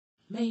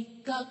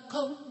Make a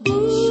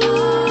connection.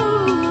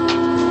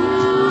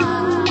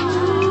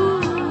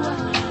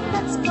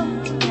 Let's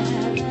go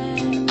together.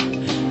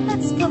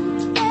 Let's go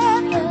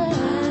together.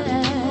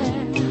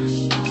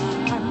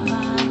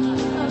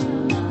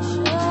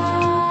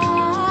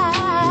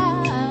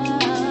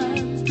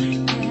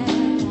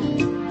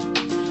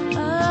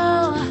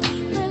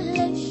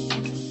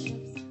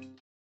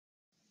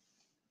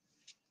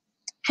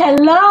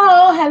 Hello.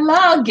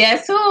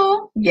 Guess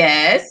who?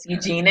 Yes,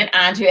 Eugene and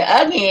Andrea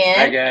again.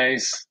 Hi,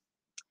 guys.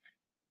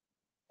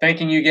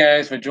 Thanking you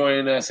guys for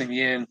joining us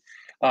again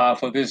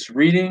for this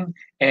reading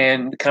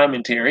and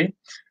commentary.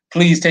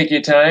 Please take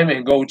your time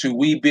and go to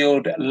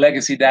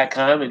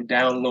WeBuildLegacy.com and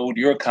download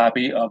your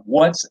copy of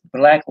What's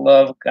Black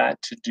Love Got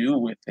to Do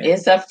with It.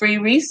 It's a free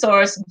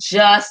resource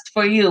just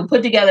for you,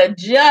 put together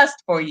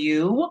just for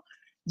you.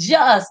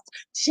 Just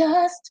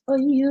for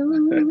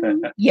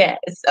you. Yes.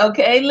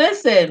 Okay.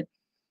 Listen.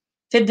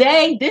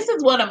 Today, this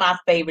is one of my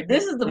favorite.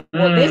 This is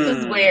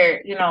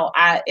where,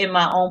 I, in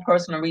my own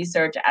personal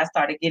research, I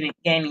started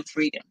gaining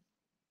freedom.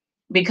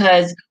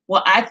 Because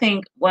I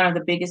think one of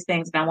the biggest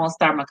things, and I won't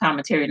start my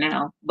commentary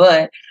now,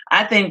 but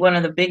I think one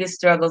of the biggest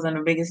struggles and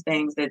the biggest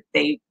things that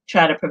they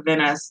try to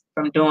prevent us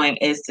from doing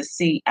is to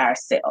see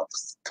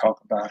ourselves. Talk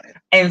about it.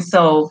 And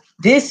so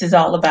this is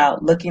all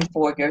about looking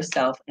for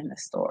yourself in the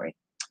story.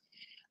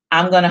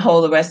 I'm going to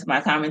hold the rest of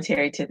my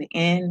commentary to the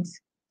end.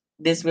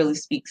 This really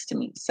speaks to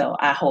me. So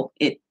I hope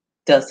it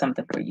does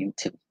something for you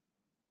too.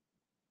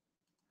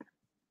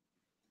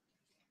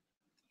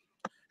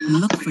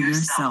 Look for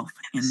yourself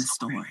in the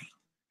story.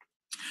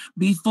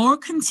 Before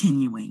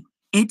continuing,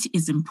 it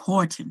is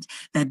important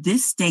that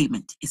this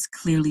statement is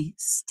clearly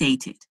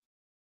stated.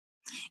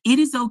 It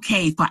is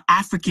okay for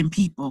African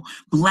people,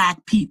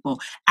 Black people,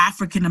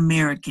 African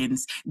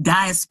Americans,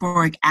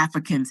 diasporic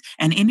Africans,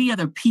 and any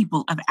other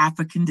people of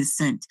African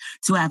descent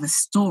to have a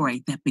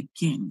story that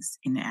begins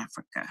in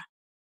Africa.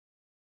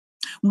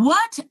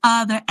 What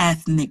other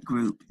ethnic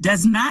group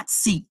does not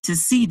seek to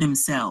see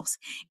themselves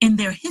in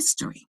their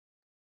history?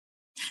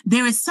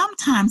 There is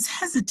sometimes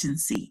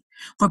hesitancy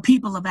for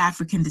people of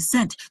African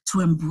descent to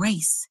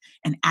embrace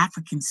an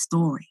African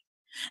story,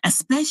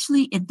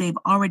 especially if they've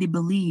already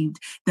believed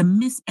the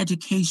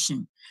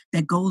miseducation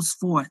that goes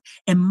forth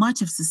in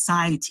much of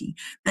society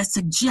that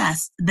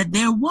suggests that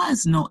there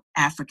was no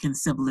African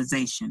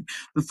civilization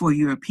before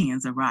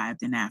Europeans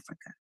arrived in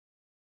Africa.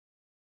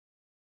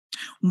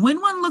 When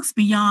one looks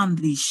beyond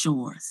these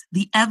shores,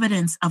 the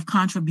evidence of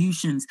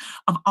contributions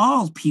of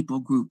all people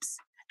groups,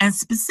 and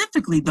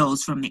specifically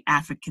those from the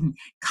African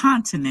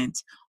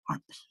continent, are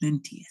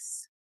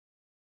plenteous.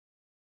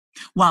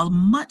 While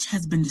much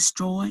has been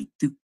destroyed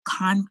through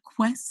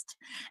conquest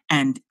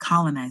and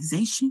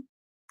colonization,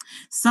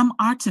 some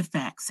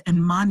artifacts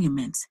and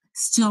monuments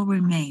still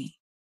remain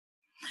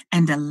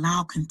and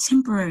allow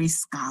contemporary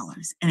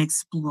scholars and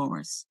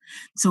explorers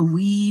to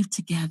weave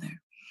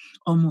together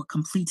a more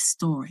complete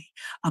story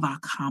of our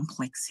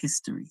complex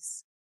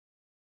histories.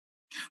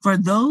 For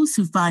those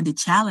who find it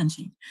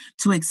challenging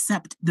to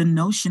accept the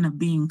notion of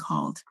being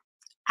called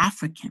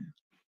African,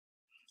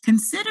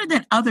 consider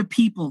that other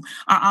people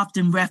are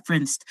often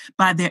referenced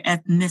by their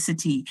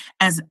ethnicity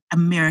as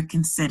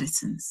American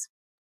citizens.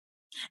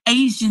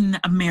 Asian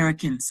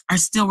Americans are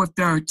still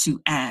referred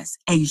to as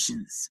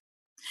Asians,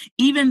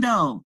 even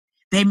though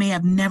they may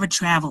have never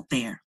traveled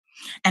there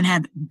and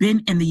have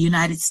been in the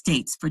United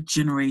States for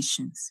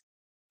generations.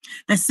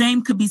 The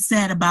same could be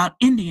said about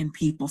Indian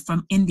people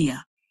from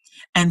India,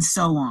 and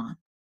so on.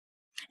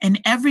 In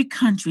every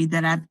country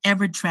that I've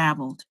ever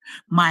traveled,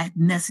 my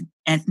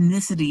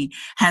ethnicity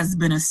has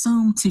been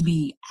assumed to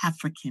be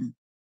African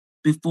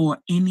before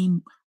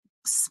any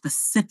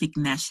specific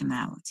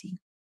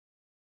nationality.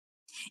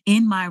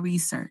 In my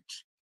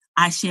research,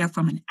 I share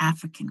from an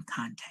African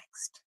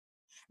context.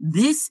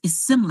 This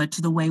is similar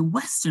to the way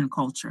Western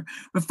culture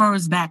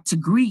refers back to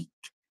Greek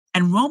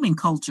and Roman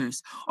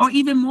cultures, or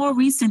even more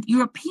recent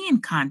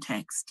European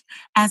context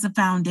as a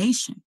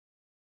foundation.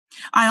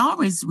 I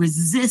always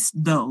resist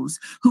those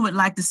who would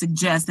like to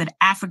suggest that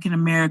African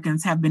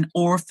Americans have been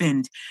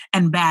orphaned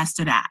and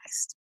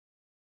bastardized.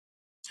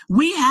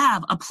 We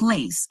have a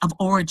place of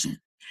origin,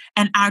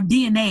 and our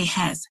DNA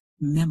has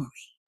memory.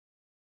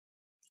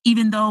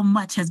 Even though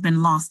much has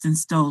been lost and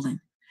stolen,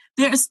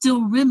 there are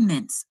still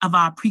remnants of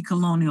our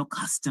pre-colonial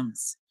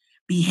customs,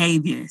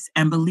 behaviors,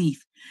 and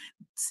beliefs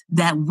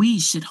that we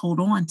should hold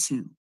on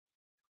to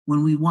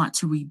when we want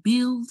to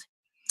rebuild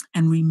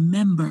and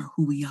remember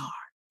who we are.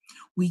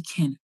 We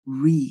can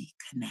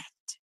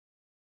reconnect.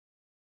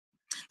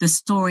 The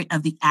story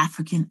of the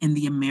African in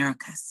the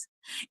Americas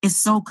is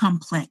so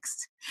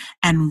complex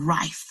and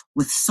rife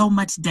with so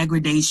much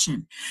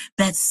degradation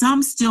that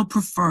some still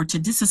prefer to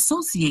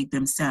disassociate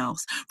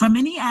themselves from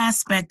any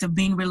aspect of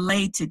being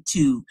related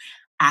to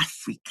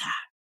Africa.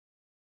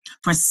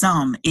 For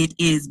some, it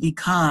is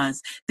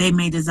because they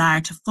may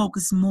desire to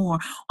focus more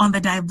on the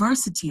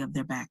diversity of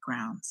their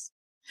backgrounds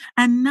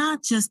and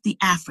not just the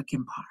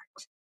African part.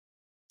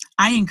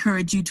 I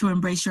encourage you to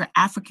embrace your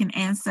African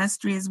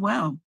ancestry as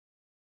well.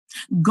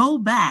 Go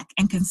back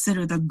and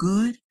consider the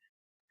good,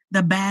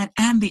 the bad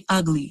and the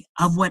ugly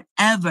of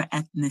whatever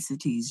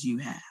ethnicities you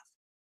have.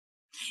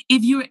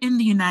 If you're in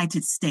the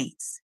United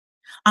States,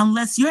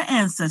 unless your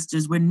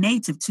ancestors were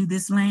native to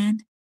this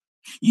land,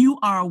 you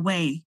are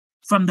away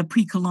from the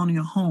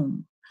pre-colonial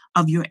home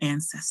of your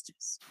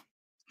ancestors.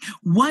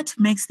 What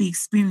makes the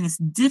experience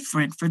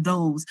different for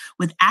those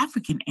with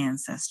African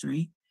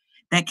ancestry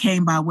that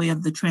came by way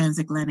of the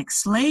transatlantic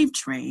slave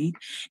trade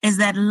is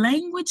that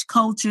language,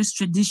 cultures,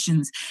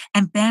 traditions,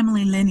 and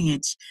family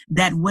lineage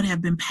that would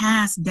have been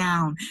passed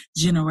down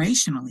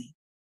generationally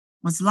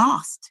was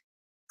lost,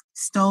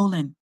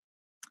 stolen,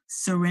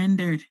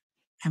 surrendered,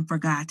 and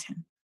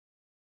forgotten.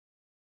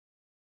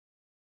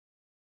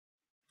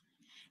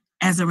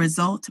 As a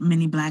result,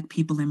 many Black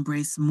people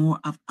embrace more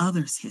of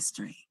others'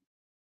 history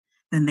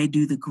than they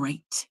do the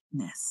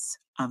greatness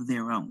of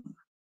their own.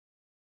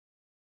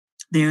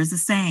 There's a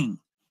saying,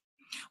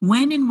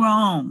 when in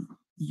Rome,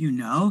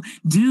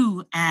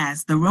 do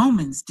as the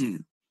Romans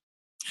do.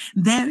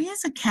 There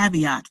is a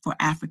caveat for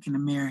African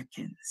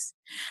Americans,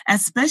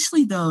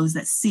 especially those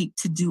that seek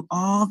to do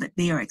all that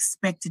they are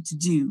expected to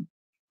do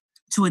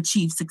to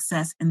achieve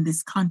success in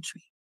this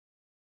country.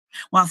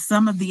 While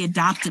some of the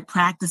adopted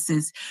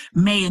practices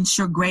may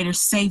ensure greater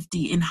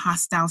safety in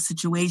hostile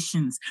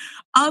situations,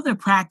 other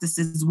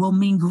practices will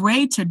mean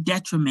greater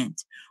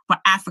detriment for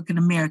African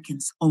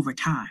Americans over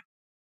time.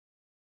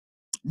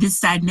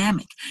 This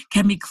dynamic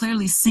can be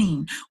clearly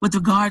seen with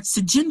regards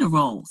to gender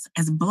roles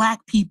as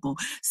Black people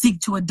seek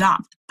to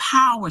adopt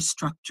power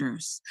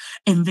structures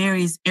in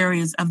various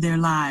areas of their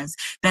lives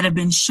that have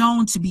been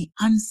shown to be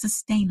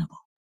unsustainable,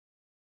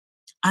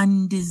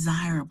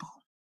 undesirable,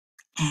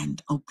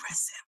 and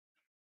oppressive,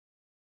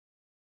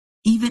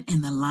 even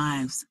in the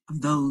lives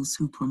of those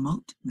who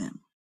promote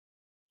them.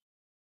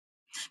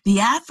 The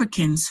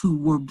Africans who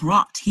were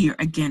brought here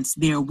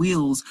against their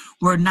wills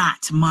were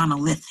not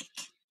monolithic.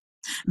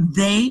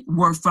 They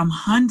were from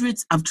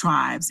hundreds of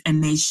tribes and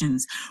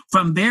nations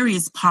from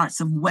various parts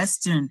of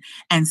Western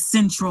and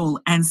Central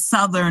and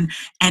Southern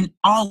and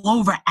all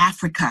over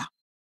Africa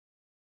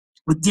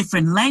with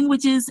different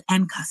languages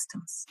and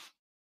customs.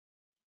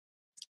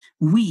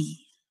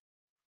 We,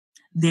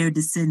 their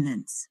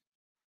descendants,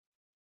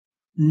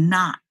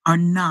 are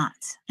not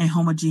a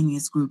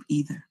homogeneous group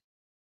either.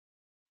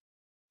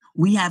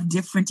 We have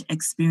different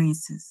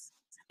experiences,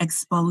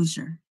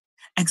 exposure,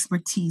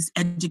 expertise,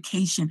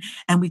 education,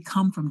 and we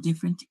come from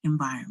different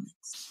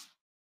environments.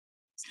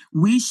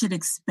 We should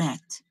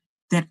expect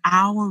that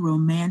our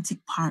romantic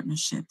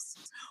partnerships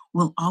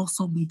will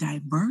also be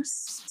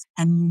diverse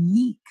and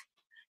unique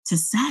to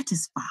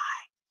satisfy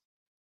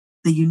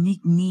the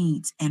unique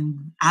needs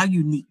and our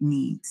unique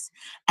needs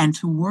and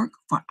to work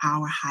for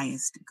our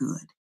highest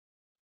good.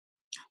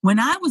 When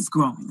I was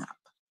growing up,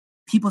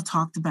 people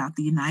talked about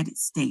the United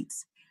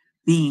States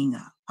being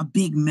a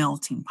big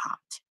melting pot.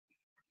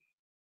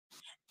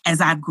 As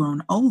I've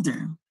grown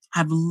older,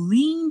 I've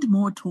leaned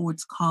more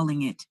towards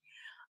calling it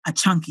a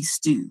chunky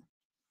stew,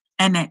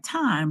 and at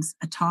times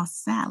a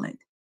tossed salad.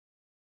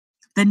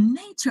 The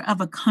nature of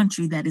a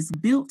country that is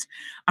built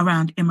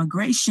around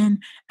immigration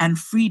and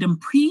freedom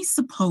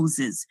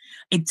presupposes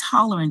a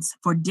tolerance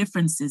for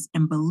differences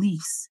in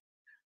beliefs,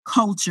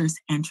 cultures,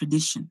 and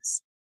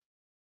traditions.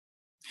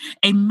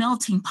 A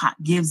melting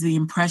pot gives the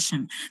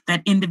impression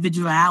that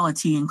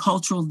individuality and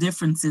cultural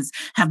differences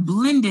have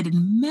blended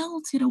and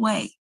melted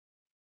away.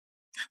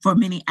 For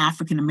many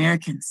African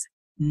Americans,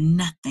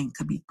 nothing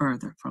could be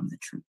further from the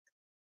truth.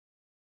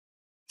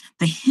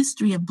 The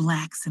history of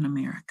Blacks in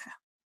America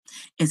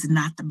is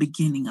not the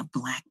beginning of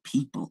Black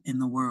people in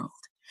the world.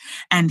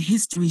 And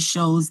history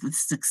shows the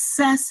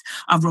success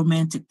of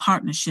romantic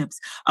partnerships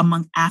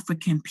among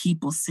African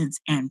people since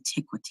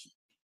antiquity.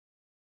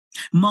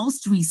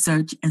 Most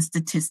research and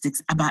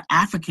statistics about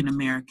African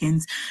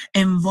Americans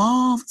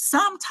involve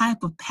some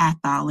type of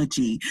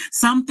pathology,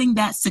 something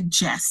that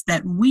suggests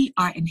that we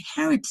are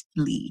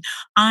inherently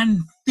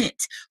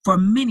unfit for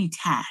many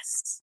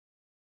tasks,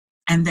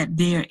 and that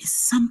there is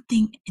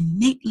something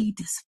innately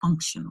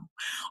dysfunctional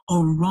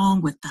or wrong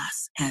with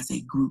us as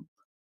a group.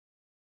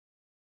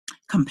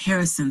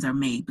 Comparisons are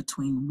made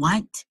between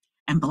white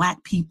and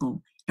Black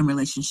people in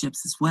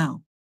relationships as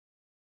well.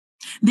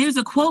 There's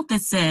a quote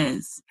that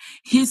says,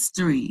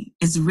 "History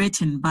is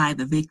written by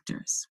the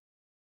victors."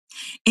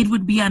 It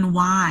would be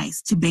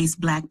unwise to base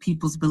Black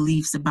people's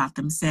beliefs about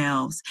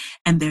themselves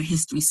and their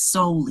history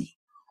solely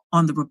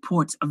on the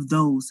reports of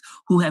those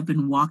who have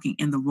been walking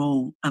in the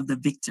role of the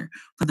victor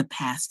for the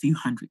past few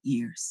hundred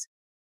years.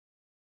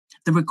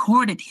 The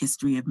recorded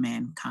history of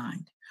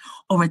mankind,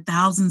 over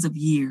thousands of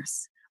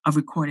years of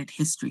recorded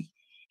history,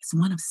 is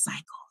one of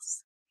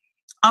cycles,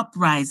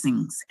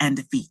 uprisings and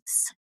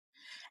defeats,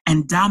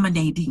 and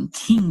dominating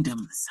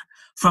kingdoms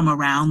from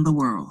around the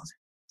world.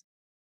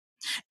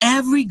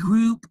 Every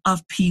group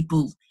of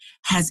people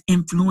has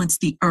influenced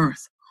the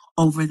earth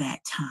over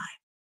that time.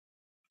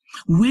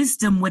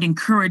 Wisdom would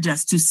encourage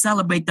us to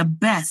celebrate the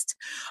best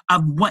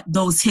of what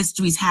those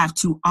histories have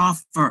to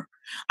offer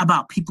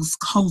about people's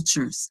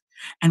cultures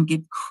and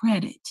give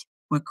credit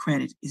where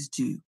credit is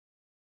due.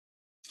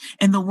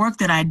 In the work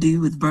that I do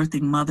with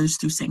birthing mothers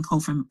through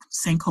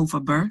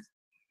Sankofa Birth,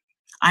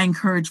 I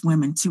encourage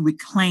women to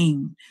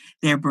reclaim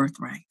their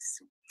birthrights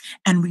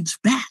and reach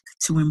back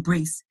to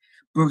embrace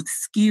birth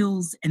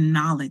skills and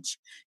knowledge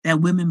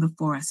that women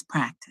before us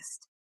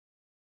practiced.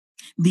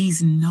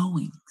 These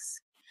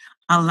knowings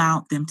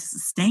allowed them to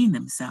sustain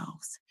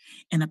themselves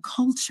in a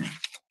culture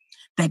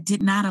that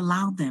did not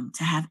allow them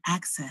to have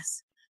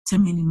access to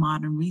many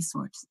modern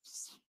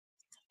resources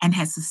and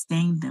has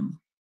sustained them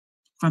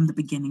from the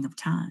beginning of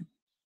time.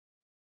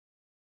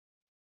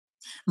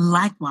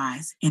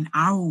 Likewise, in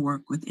our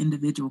work with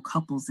individual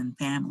couples and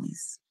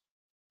families,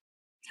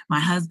 my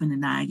husband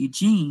and I,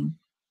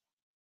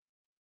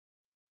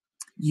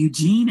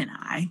 Eugene and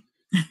I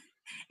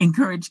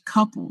encourage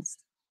couples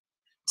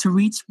to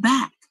reach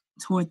back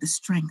toward the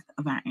strength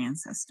of our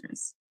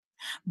ancestors.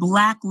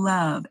 Black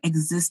love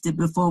existed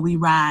before we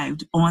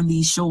arrived on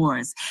these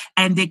shores,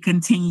 and it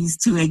continues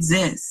to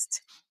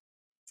exist.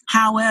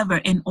 However,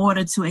 in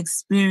order to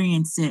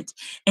experience it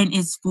in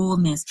its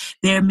fullness,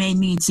 there may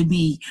need to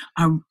be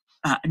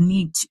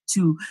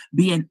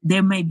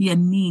there may be a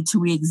need to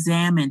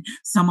re-examine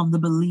some of the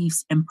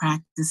beliefs and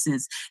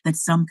practices that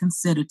some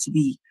consider to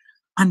be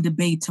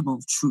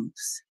undebatable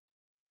truths,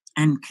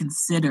 and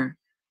consider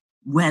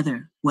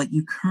whether what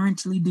you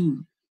currently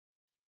do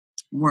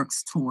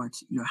works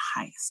towards your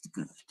highest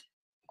good.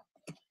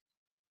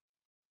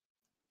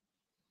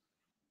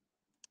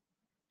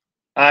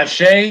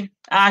 Ashe.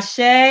 Ashe.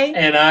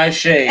 And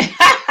Ashe.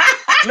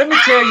 Let me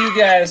tell you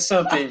guys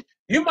something.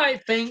 You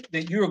might think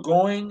that you're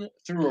going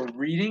through a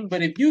reading,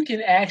 but if you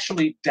can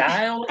actually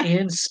dial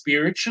in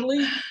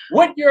spiritually,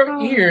 what your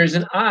ears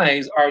and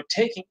eyes are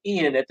taking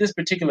in at this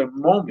particular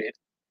moment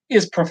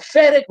is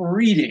prophetic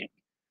reading.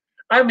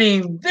 I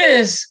mean,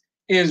 this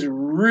is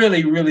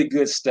really, really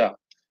good stuff.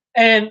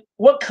 And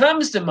what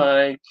comes to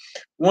mind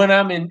when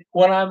I'm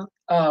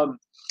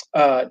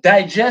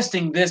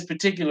digesting this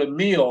particular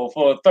meal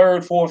for a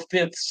third, fourth,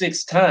 fifth,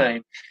 sixth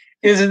time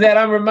is that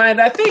I'm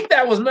reminded, I think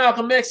that was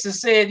Malcolm X that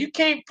said, you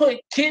can't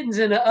put kittens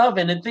in the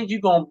oven and think you're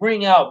going to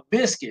bring out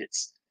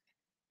biscuits.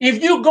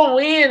 If you go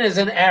in as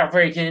an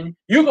African,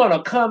 you're going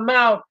to come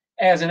out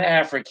as an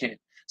African.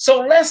 So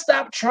let's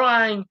stop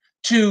trying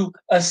to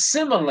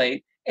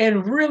assimilate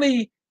and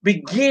really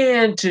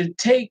begin to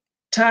take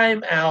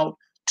time out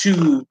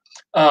to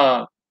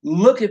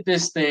look at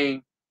this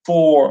thing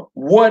for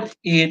what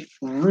it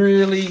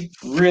really,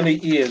 really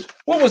is.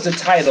 What was the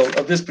title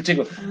of this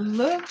particular?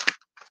 Look.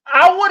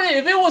 I would have,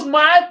 if it was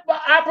my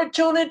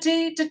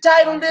opportunity to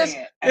title this,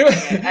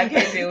 I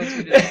can't do what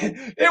you do.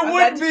 It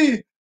wouldn't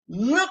be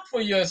look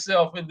for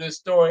yourself in this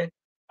story.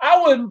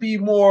 I wouldn't be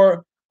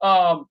more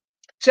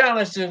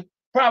challenged to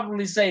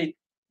probably say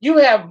you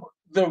have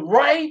the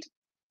right,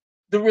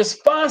 the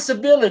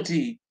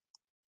responsibility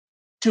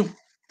to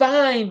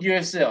find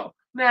yourself.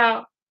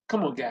 Now,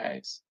 come on,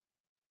 guys.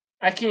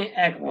 I can't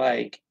act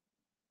like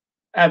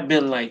I've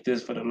been like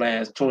this for the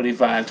last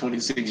 25,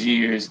 26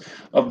 years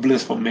of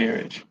blissful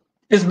marriage.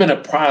 It's been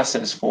a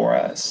process for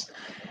us.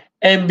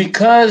 And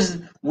because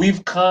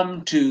we've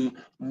come to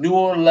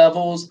newer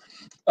levels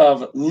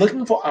of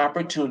looking for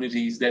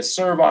opportunities that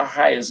serve our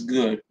highest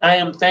good, I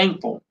am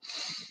thankful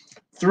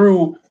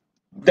through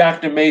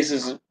Dr.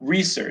 Mace's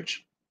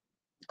research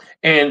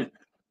and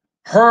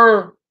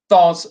her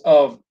thoughts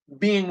of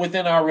being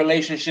within our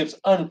relationships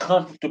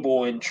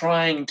uncomfortable and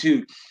trying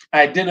to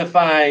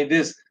identify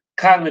this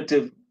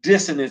cognitive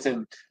dissonance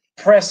and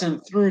pressing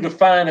through to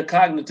find a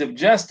cognitive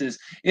justice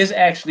is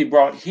actually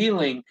brought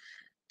healing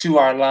to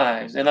our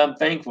lives. And I'm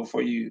thankful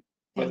for you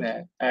for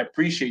that. I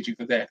appreciate you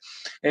for that.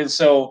 And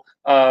so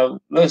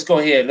let's go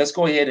ahead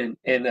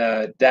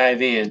and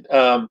dive in.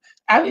 I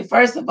mean,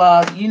 first of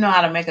all, you know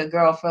how to make a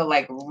girl feel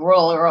like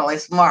really, really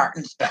smart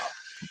and stuff.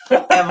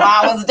 If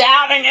I was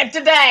doubting it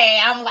today,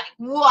 I'm like,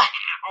 wow.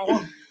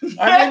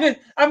 It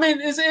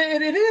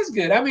is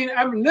good. I mean,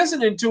 I'm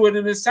listening to it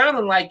and it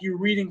sounded like you're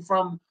reading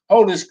from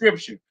Holy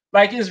Scripture.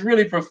 Like it's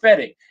really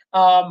prophetic.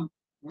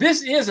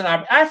 This is an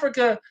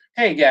Africa.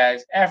 Hey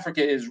guys,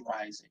 Africa is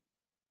rising.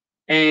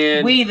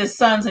 And we, the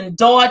sons and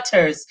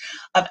daughters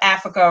of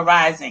Africa, are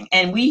rising.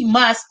 And we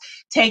must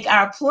take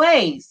our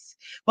place.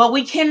 But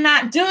we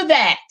cannot do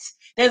that.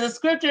 There's a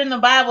scripture in the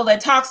Bible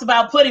that talks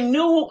about putting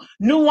new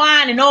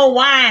wine in old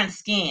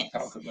wineskins.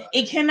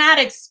 It cannot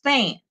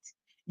expand.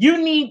 You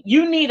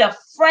need a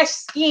fresh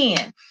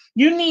skin.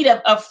 You need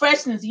a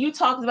freshness. You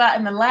talked about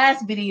in the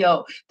last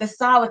video, the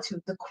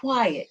solitude, the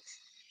quiet,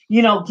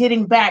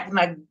 getting back,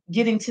 like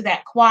getting to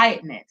that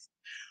quietness.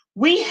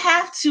 We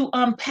have to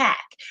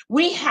unpack.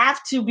 We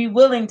have to be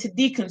willing to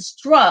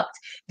deconstruct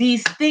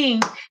these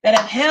things that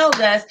have held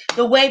us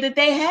the way that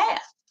they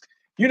have.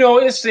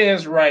 It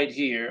says right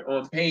here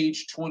on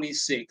page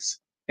 26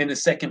 in the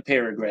second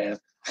paragraph.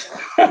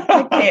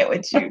 I can't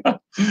with you.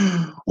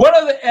 What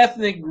other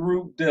ethnic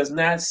group does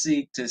not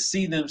seek to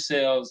see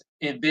themselves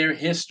in their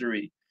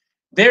history?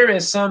 There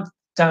is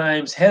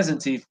sometimes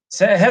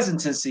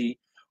hesitancy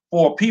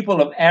for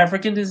people of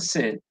African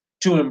descent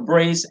to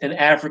embrace an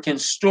African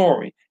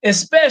story,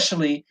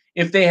 especially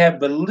if they have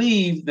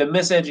believed the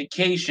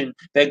miseducation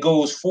that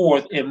goes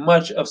forth in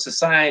much of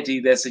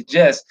society that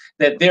suggests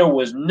that there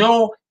was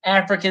no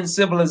African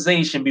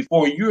civilization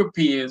before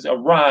Europeans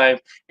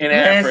arrived in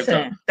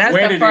Africa. That's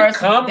Where the did first, it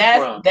come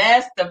from?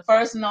 That's the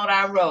first note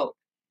I wrote.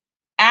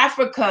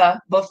 Africa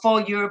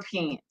before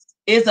Europeans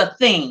is a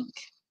thing.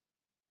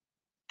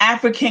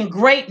 African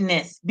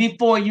greatness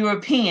before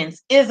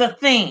Europeans is a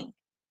thing.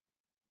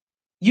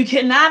 You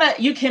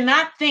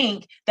cannot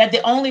think that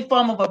the only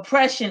form of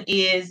oppression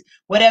is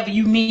whatever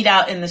you meet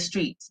out in the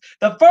streets.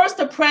 The first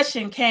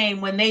oppression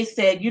came when they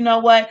said, you know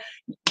what,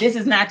 this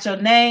is not your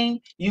name.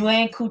 You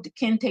ain't Kunta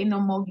Kinte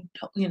no more.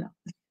 You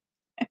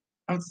know.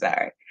 I'm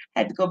sorry. I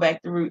had to go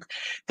back to roots.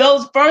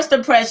 Those first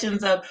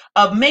impressions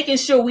of making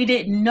sure we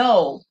didn't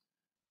know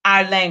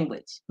our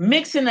language,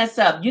 mixing us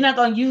up. You're not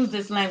going to use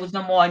this language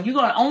no more. And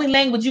only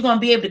language you're going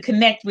to be able to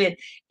connect with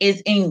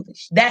is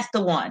English. That's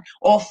the one.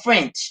 Or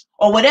French.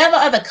 Or whatever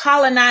other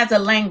colonizer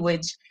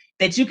language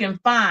that you can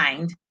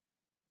find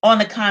on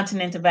the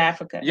continent of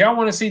Africa. Y'all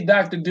want to see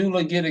Dr.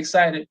 Dula get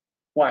excited?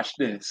 Watch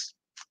this.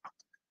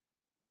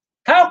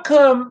 How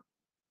come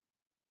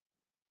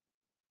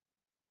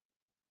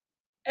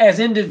as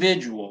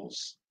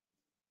individuals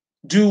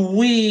do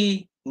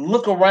we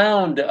look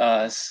around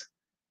us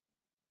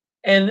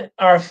and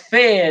are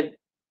fed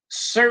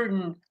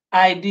certain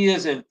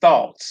ideas and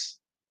thoughts,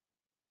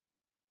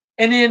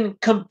 and then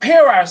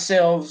compare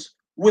ourselves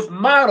with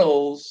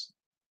models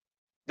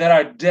that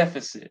are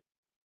deficit?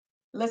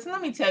 Listen, let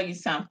me tell you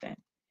something.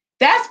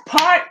 That's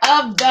part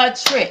of the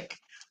trick.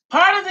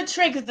 Part of the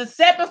trick is to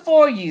set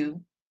before you,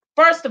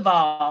 first of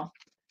all,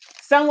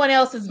 someone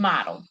else's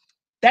model.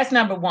 That's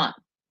number one.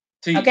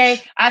 Teach.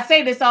 Okay? I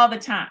say this all the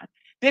time.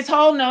 This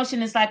whole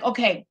notion is like,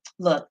 okay,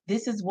 look,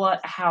 this is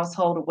what a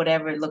household or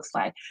whatever it looks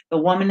like. The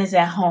woman is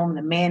at home,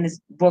 the man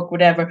is work,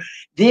 whatever.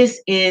 This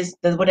is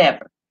the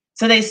whatever.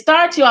 So they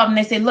start you off and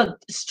they say, look,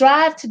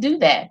 strive to do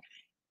that.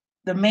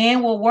 The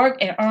man will work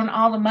and earn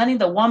all the money.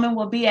 The woman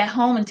will be at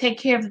home and take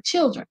care of the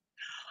children.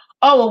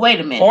 Oh, well,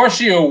 wait a minute. Or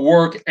she'll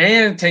work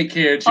and take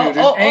care of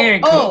children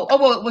and cook.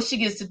 Well, she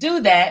gets to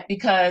do that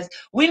because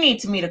we need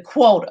to meet a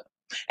quota.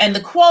 And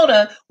the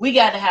quota, we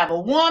got to have a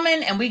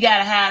woman and we got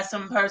to have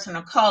some person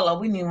of color.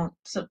 We need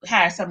to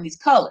hire some of these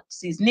colors,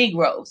 these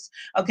Negroes.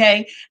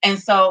 Okay. And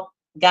so,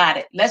 got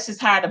it. Let's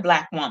just hire the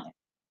Black woman.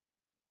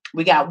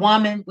 We got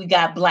woman, we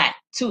got Black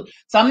too.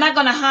 So I'm not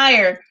going to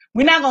hire,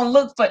 we're not going to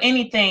look for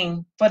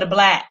anything for the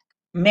Black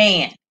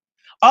man.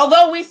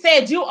 Although we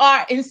said you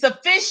are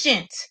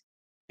insufficient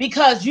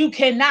because you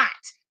cannot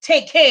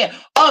take care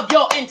of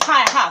your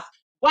entire house.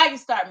 Why you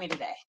start me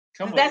today?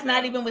 That's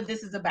not even what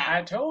this is about.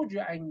 I told you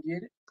I can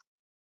get it.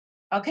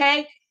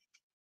 Okay?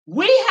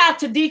 We have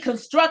to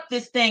deconstruct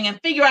this thing and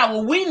figure out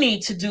what we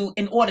need to do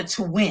in order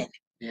to win.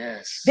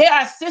 Yes. There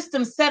are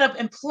systems set up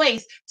in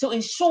place to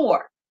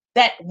ensure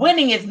that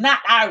winning is not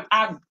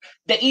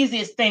the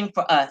easiest thing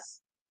for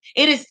us.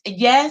 It is,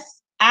 yes,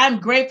 I'm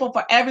grateful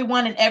for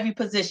everyone in every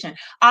position.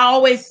 I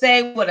always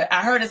say what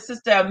I heard a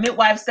sister, a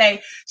midwife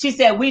say, she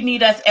said, we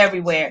need us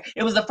everywhere.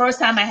 It was the first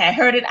time I had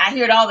heard it. I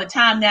hear it all the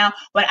time now,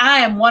 but I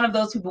am one of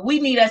those people. We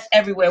need us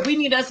everywhere. We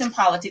need us in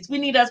politics. We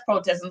need us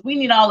protesters. We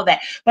need all of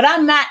that, but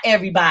I'm not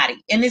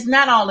everybody and it's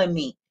not all in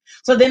me.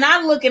 So then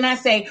I look and I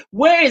say,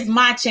 where is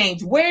my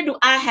change? Where do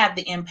I have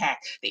the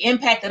impact? The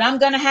impact that I'm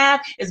going to have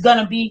is going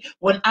to be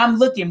when I'm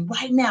looking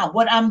right now,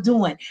 what I'm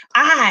doing.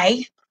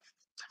 I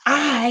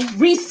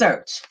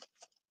research.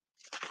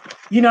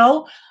 You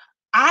know,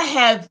 I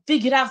have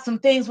figured out some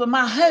things with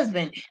my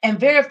husband and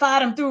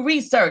verified them through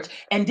research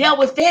and dealt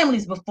with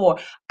families before.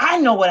 I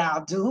know what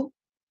I'll do.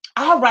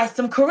 I'll write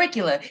some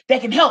curricula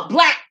that can help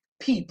Black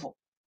people.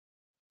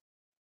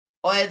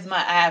 Or as I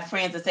have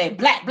friends that say,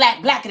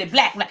 blackity,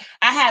 black.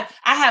 I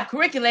have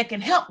curricula that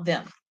can help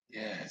them.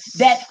 Yes.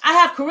 That I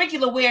have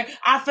curricula where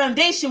our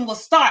foundation will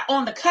start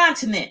on the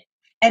continent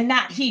and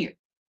not here.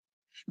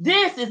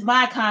 This is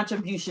my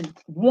contribution,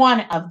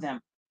 one of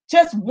them.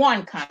 Just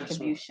one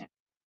contribution.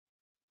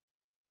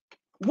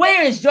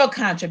 Where is your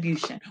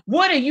contribution?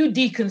 What are you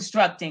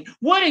deconstructing?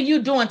 What are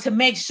you doing to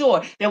make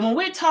sure that when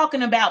we're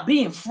talking about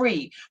being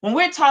free, when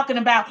we're talking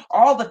about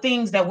all the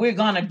things that we're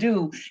going to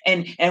do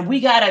and we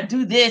got to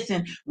do this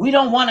and we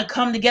don't want to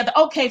come together.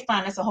 Okay,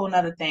 fine. That's a whole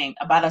nother thing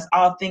about us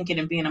all thinking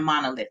and being a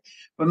monolith.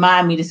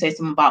 Remind me to say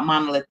something about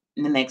monolith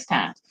in the next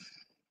time.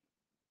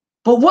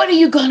 But what are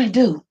you going to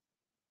do?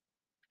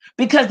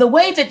 Because the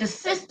way that the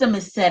system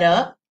is set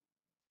up,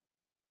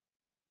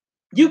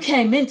 you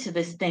came into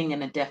this thing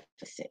in a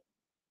deficit.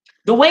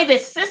 The way the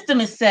system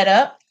is set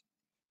up,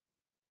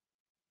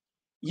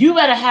 you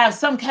better have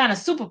some kind of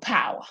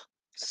superpower.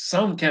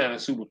 Some kind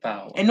of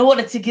superpower. In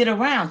order to get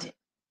around it.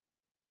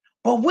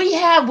 But we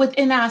have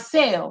within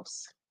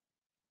ourselves,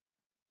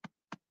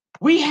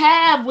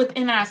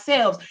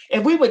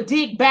 if we would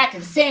dig back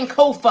and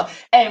Sankofa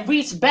and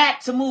reach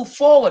back to move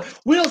forward,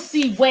 we'll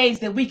see ways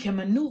that we can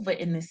maneuver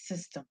in this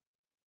system.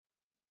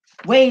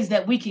 Ways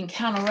that we can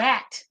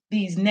counteract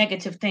these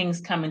negative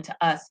things coming to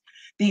us,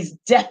 these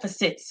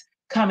deficits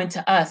coming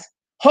to us.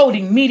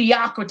 holding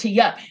mediocrity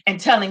up and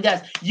telling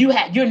us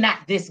you're not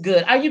this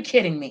good. Are you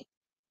kidding me?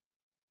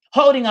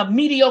 Holding a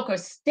mediocre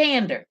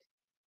standard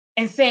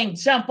and saying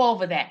jump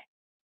over that.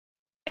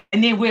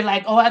 And then we're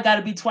like, oh, I got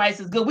to be twice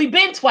as good. We've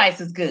been twice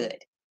as good.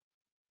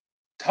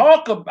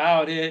 Talk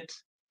about it.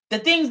 The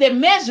things they're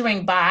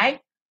measuring by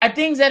are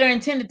things that are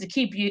intended to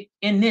keep you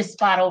in this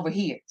spot over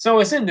here. So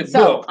it's in the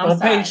book on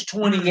page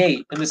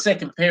 28 in the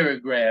second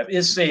paragraph.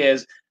 It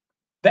says,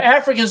 the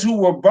Africans who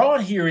were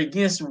brought here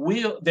against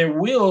their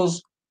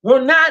wills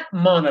were not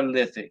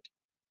monolithic.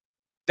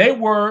 They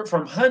were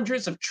from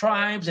hundreds of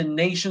tribes and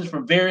nations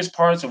from various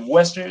parts of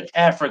Western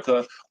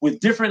Africa with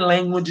different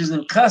languages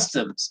and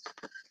customs.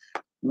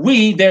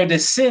 We, their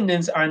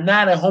descendants, are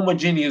not a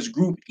homogeneous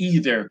group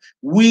either.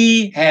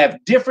 We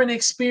have different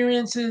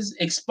experiences,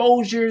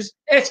 exposures,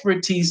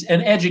 expertise,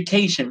 and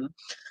education,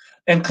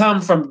 and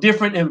come from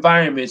different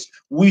environments.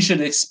 We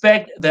should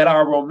expect that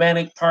our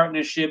romantic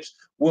partnerships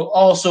will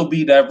also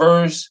be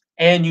diverse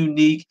and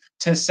unique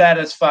to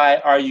satisfy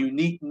our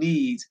unique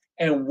needs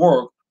and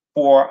work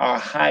for our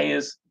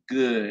highest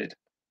good.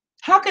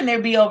 How can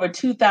there be over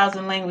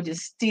 2,000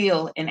 languages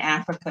still in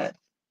Africa?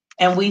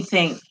 And we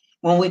think,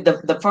 when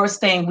the first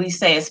thing we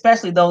say,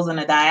 especially those in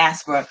the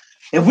diaspora,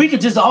 if we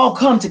could just all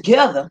come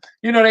together.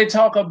 You know, they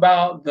talk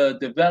about the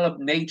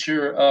developed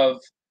nature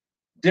of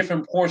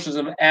different portions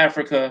of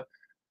Africa,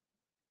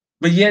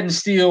 but yet and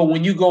still,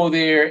 when you go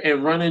there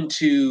and run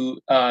into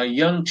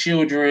young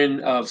children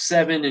of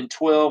 7 and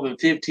 12 and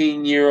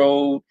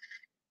 15-year-old,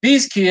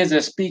 these kids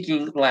are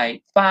speaking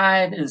like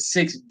 5 and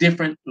 6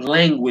 different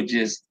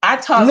languages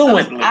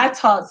fluently. I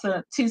taught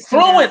two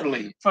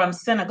fluently from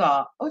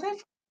Senegal. Oh,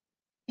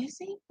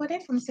 were they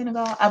from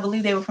Senegal? I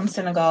believe they were from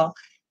Senegal.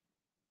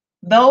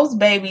 Those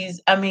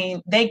babies, I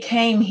mean, they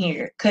came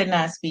here, could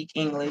not speak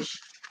English,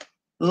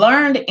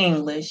 learned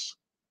English.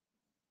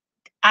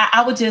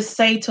 I would just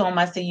say to them,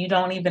 I said, you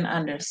don't even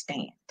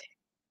understand.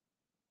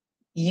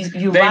 You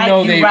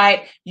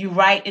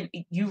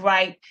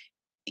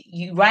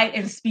write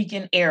and speak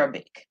in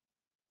Arabic.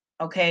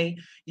 Okay,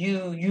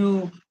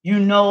 you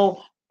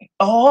know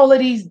all of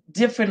these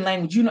different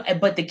languages, you know,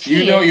 but the kids,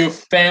 you know your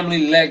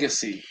family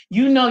legacy,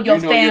 you know your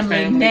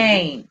family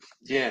name,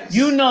 yes,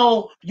 you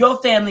know your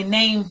family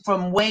name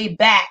from way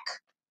back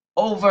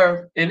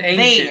over in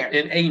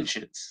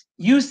ancients.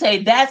 You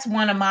say that's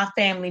one of my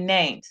family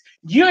names.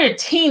 You're a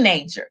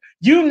teenager,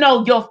 you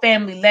know your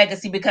family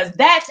legacy because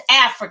that's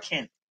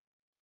African.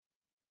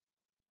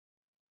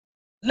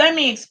 Let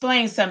me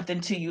explain something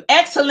to you.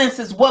 Excellence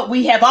is what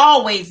we have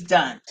always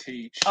done.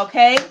 Teach.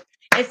 Okay?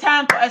 It's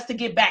time for us to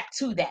get back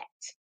to that.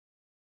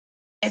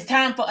 It's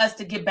time for us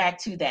to get back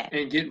to that.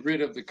 And get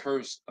rid of the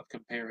curse of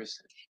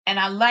comparison. And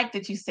I like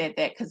that you said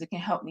that because it can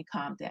help me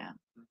calm down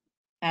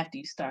after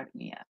you started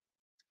me up.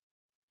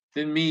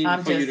 Didn't mean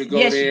for you to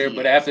go there,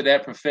 but after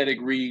that prophetic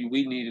read,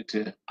 we needed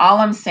to. All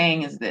I'm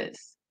saying is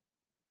this.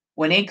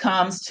 When it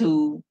comes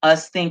to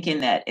us thinking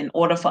that in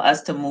order for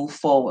us to move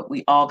forward,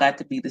 we all got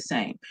to be the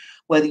same.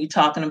 Whether you're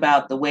talking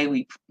about the way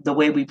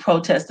we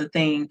protest a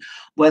thing,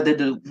 whether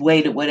the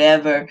way that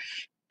whatever.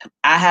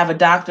 I have a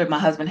doctorate. My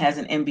husband has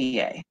an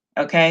MBA.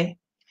 Okay,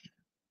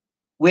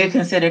 we're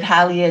considered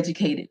highly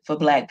educated for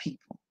Black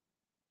people.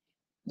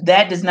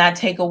 That does not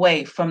take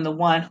away from the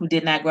one who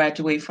did not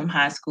graduate from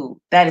high school.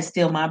 That is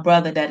still my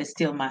brother. That is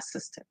still my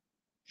sister.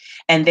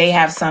 And they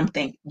have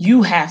something.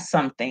 You have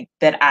something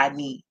that I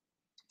need.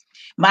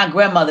 My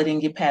grandmother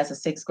didn't get past the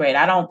 6th grade.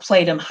 I don't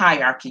play them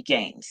hierarchy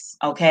games,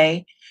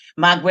 okay?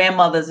 My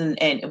grandmothers and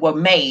were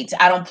maids.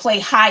 I don't play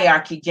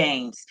hierarchy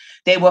games.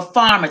 They were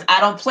farmers.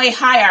 I don't play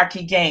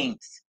hierarchy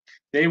games.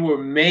 They were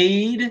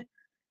made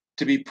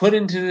to be put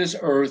into this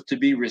earth to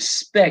be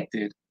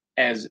respected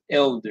as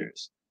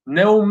elders.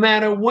 No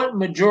matter what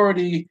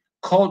majority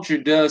culture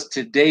does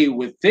today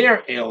with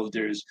their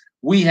elders,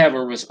 we have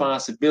a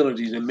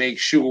responsibility to make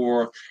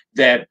sure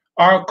that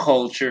our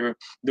culture,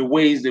 the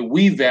ways that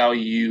we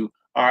value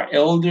our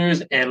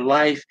elders and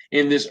life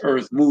in this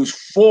earth moves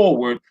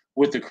forward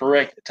with the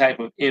correct type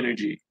of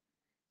energy.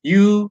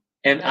 You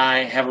and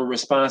I have a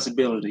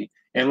responsibility.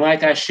 And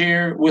like I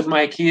share with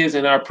my kids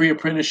in our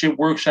pre-apprenticeship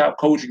workshop,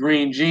 Coach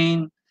Green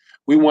Jean,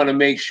 we want to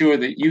make sure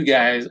that you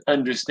guys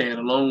understand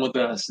along with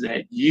us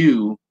that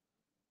you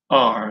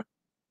are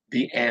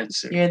the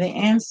answer. You're the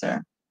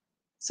answer.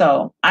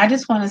 So I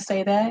just want to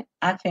say that.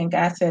 I think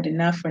I said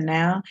enough for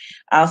now.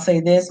 I'll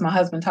say this. My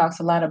husband talks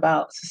a lot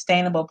about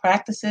sustainable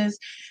practices.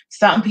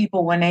 Some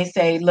people, when they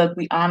say, look,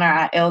 we honor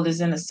our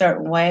elders in a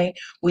certain way,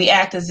 we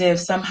act as if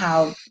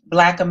somehow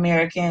Black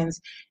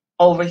Americans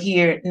over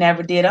here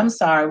never did. I'm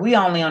sorry. We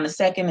only on the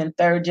 2nd and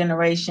 3rd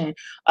generation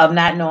of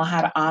not knowing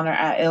how to honor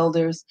our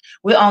elders.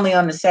 We're only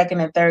on the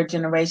 2nd and 3rd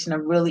generation of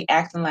really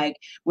acting like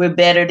we're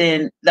better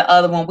than the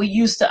other one. We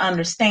used to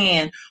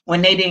understand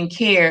when they didn't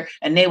care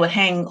and they would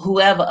hang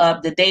whoever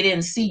up that they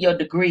didn't see your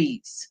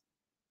degrees.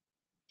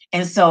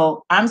 And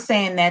so I'm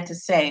saying that to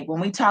say, when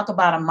we talk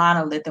about a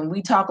monolith and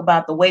we talk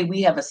about the way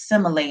we have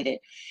assimilated,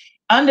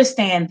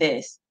 understand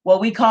this.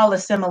 What we call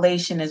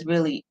assimilation is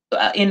really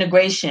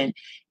integration.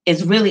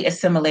 is really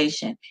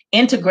assimilation.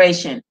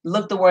 Integration,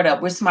 look the word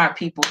up. We're smart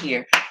people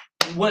here.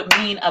 Would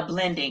mean a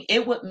blending.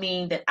 It would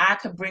mean that I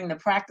could bring the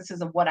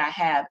practices of what I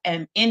have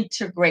and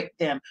integrate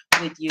them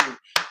with you.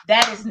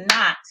 That is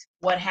not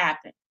what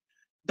happened.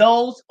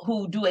 Those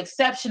who do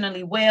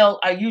exceptionally well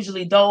are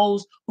usually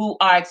those who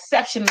are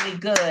exceptionally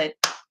good.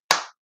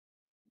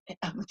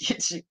 I'm gonna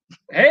get you.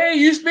 Hey,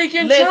 you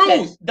speaking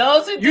Listen, truth.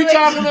 those who You do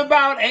talking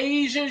about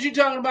Asians, you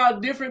talking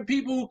about different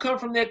people who come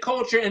from that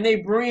culture and they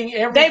bring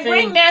everything they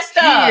bring their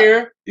stuff.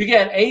 here. You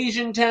got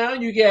Asian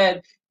town, you got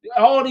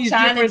all these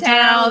different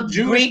towns,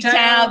 Jewish Greek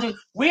town. town.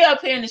 We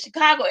up here in the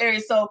Chicago area,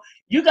 so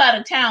you got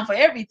a town for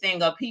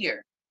everything up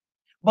here.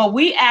 But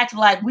we act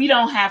like we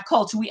don't have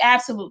culture. We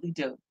absolutely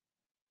do.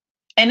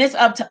 And it's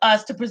up to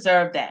us to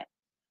preserve that.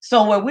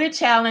 So where we're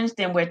challenged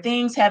and where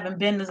things haven't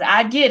been,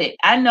 I get it.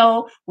 I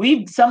know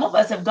some of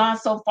us have gone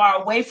so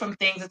far away from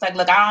things. It's like,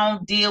 look, I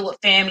don't deal with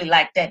family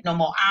like that no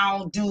more. I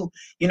don't do,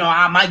 you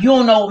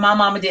don't know what my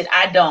mama did.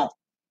 I don't.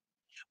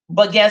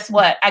 But guess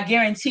what? I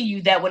guarantee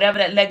you that whatever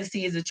that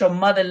legacy is that your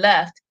mother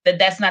left,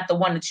 that's not the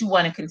one that you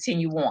want to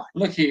continue on.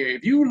 Look here,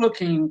 if you're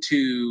looking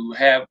to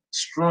have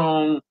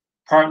strong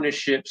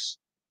partnerships,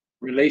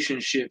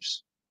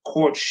 relationships,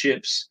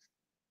 courtships,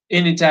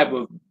 any type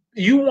of,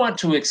 you want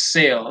to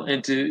excel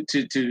and to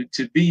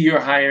be your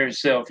higher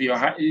self, your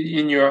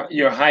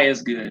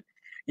highest good.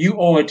 You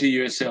owe it to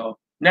yourself,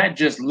 not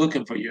just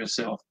looking for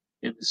yourself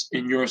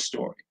in your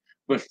story,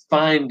 but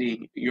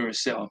finding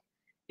yourself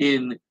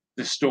in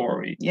the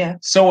story. Yeah.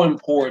 So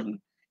important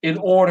in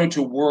order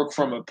to work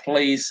from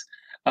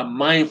a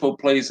mindful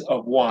place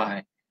of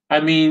why.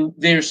 I mean,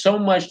 there's so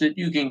much that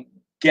you can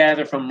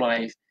gather from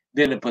life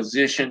than a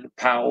position,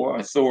 power,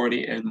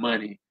 authority, and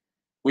money.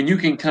 When you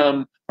can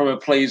come from a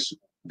place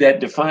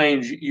that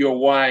defines your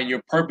why and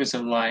your purpose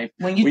in life.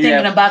 When you're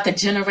thinking about the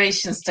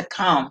generations to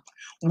come,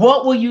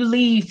 what will you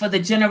leave for the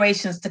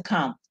generations to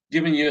come?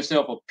 Giving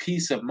yourself a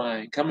peace of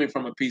mind, coming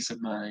from a peace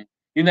of mind.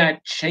 You're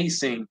not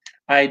chasing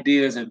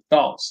ideas and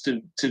thoughts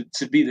to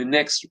be the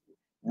next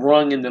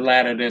rung in the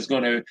ladder that's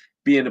going to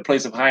be in the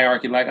place of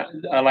hierarchy,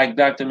 like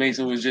Dr.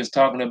 Mason was just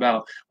talking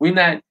about. We're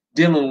not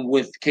dealing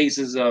with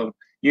cases of,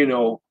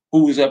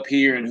 who's up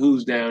here and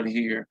who's down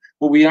here.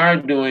 What we are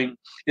doing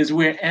is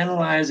we're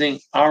analyzing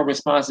our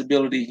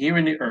responsibility here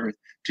in the earth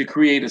to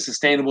create a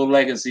sustainable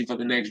legacy for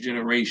the next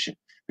generation.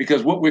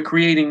 Because what we're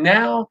creating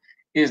now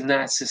is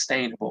not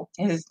sustainable.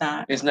 It is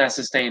not. It's not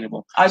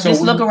sustainable.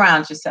 Just look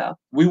around yourself.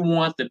 We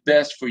want the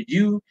best for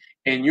you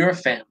and your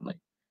family.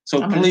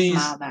 So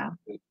please, smile now.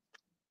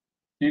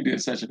 You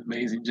did such an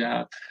amazing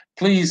job.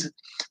 Please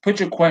put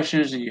your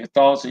questions and your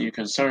thoughts and your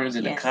concerns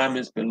in the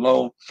comments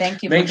below.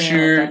 Thank you. Make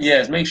sure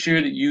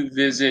that you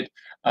visit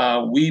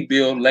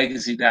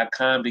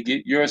WeBuildLegacy.com to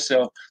get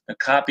yourself a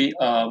copy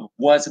of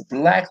What's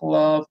Black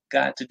Love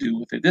Got to Do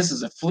with It. This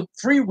is a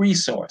free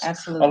resource,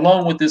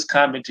 along with this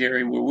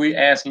commentary, where we're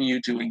asking you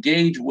to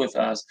engage with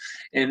us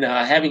in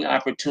having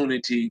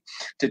opportunity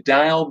to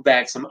dial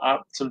back some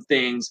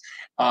things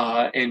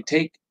and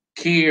take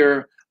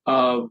care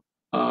of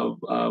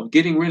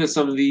getting rid of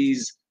some of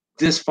these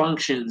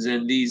dysfunctions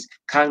and these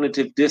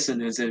cognitive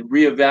dissonance and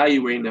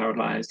reevaluating our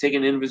lives,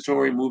 taking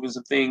inventory, moving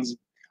some things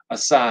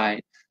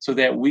aside so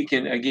that we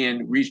can,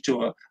 again, reach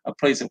to a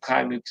place of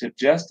cognitive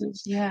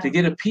justice, to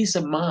get a peace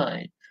of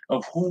mind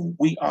of who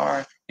we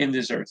are in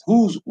this earth,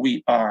 whose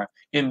we are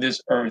in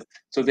this earth,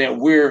 so that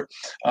we're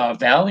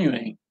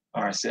valuing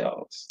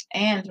ourselves.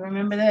 And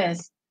remember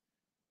this.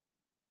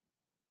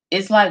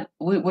 It's like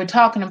we're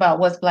talking about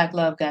what's Black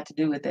love got to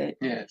do with it.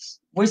 Yes.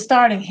 We're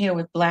starting here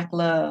with Black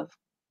love,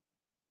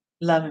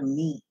 loving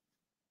me,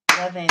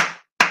 loving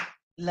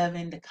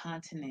the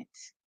continent,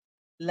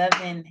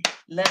 loving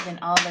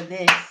all of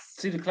this.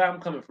 See the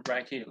cloud coming from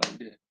right here like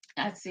this.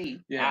 I see.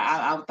 Yes.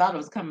 I thought it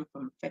was coming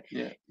from.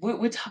 Yeah.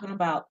 We're talking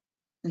about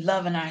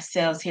loving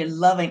ourselves here,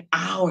 loving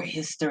our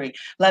history,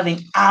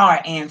 loving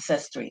our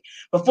ancestry.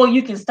 Before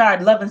you can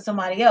start loving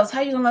somebody else,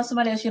 how you gonna love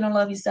somebody else you don't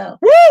love yourself?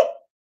 Woo!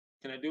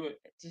 Can I do it?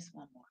 Just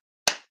one more.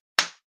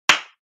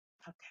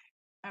 Okay.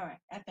 All right.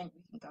 I think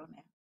we can go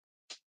now.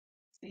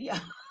 See y'all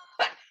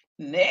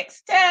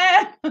next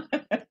time.